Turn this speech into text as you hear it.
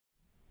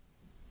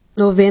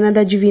Novena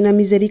da Divina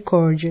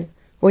Misericórdia,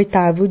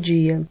 8º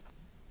dia.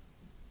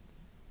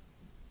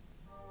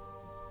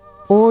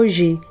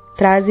 Hoje,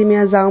 traze-me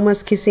as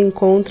almas que se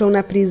encontram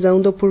na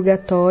prisão do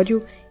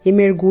Purgatório e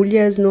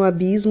mergulha-as no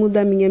abismo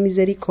da minha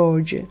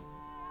misericórdia.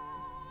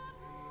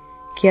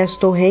 Que as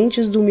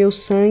torrentes do meu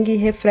sangue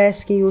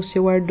refresquem o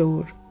seu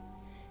ardor.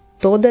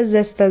 Todas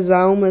estas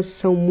almas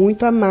são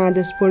muito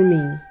amadas por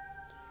mim.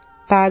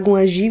 Pagam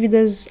as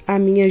dívidas à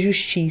minha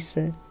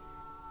justiça.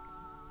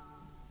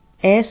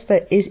 Está,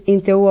 em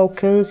teu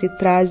alcance,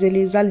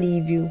 traze-lhes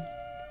alívio.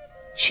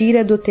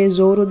 Tira do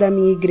tesouro da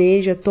minha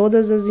igreja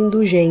todas as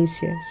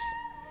indulgências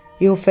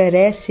e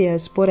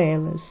oferece-as por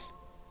elas.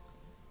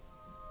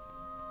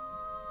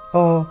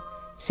 Ó,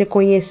 se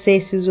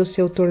conhecesses o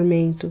seu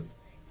tormento,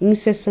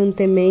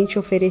 incessantemente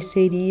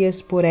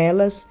oferecerias por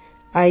elas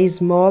a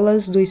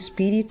esmolas do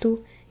Espírito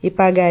e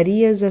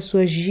pagarias as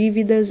suas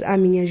dívidas à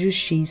minha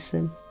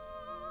justiça.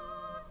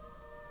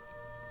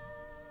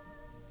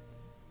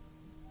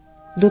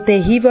 Do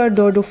terrível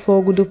ardor do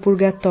fogo do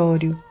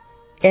purgatório,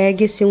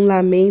 ergue-se um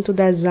lamento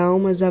das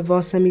almas à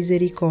vossa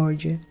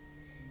misericórdia,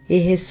 e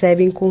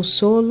recebem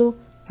consolo,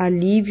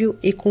 alívio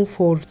e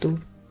conforto,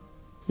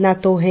 na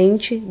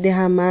torrente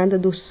derramada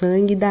do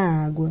sangue e da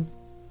água.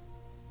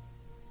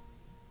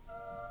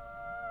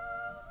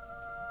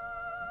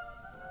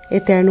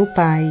 Eterno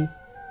Pai,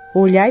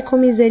 olhai com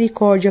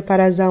misericórdia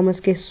para as almas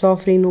que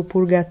sofrem no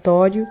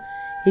purgatório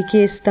e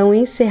que estão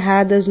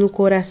encerradas no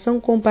coração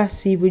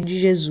compassivo de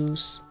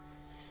Jesus.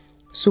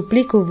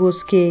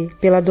 Suplico-vos que,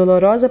 pela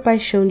dolorosa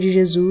paixão de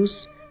Jesus,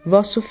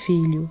 vosso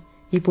Filho,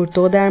 e por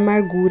toda a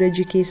amargura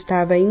de que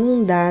estava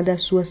inundada a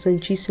sua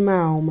santíssima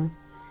alma,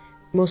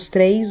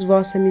 mostreis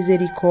vossa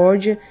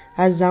misericórdia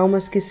às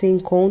almas que se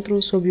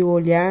encontram sob o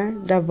olhar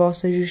da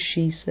vossa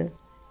justiça.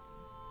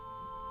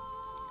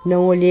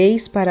 Não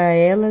olheis para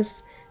elas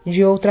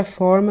de outra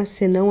forma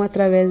senão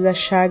através das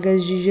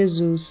chagas de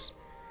Jesus,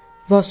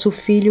 vosso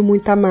Filho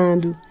muito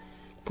amado,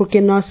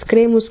 porque nós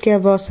cremos que a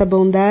vossa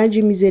bondade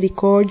e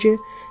misericórdia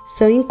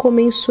são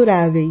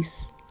incomensuráveis.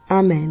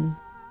 Amém.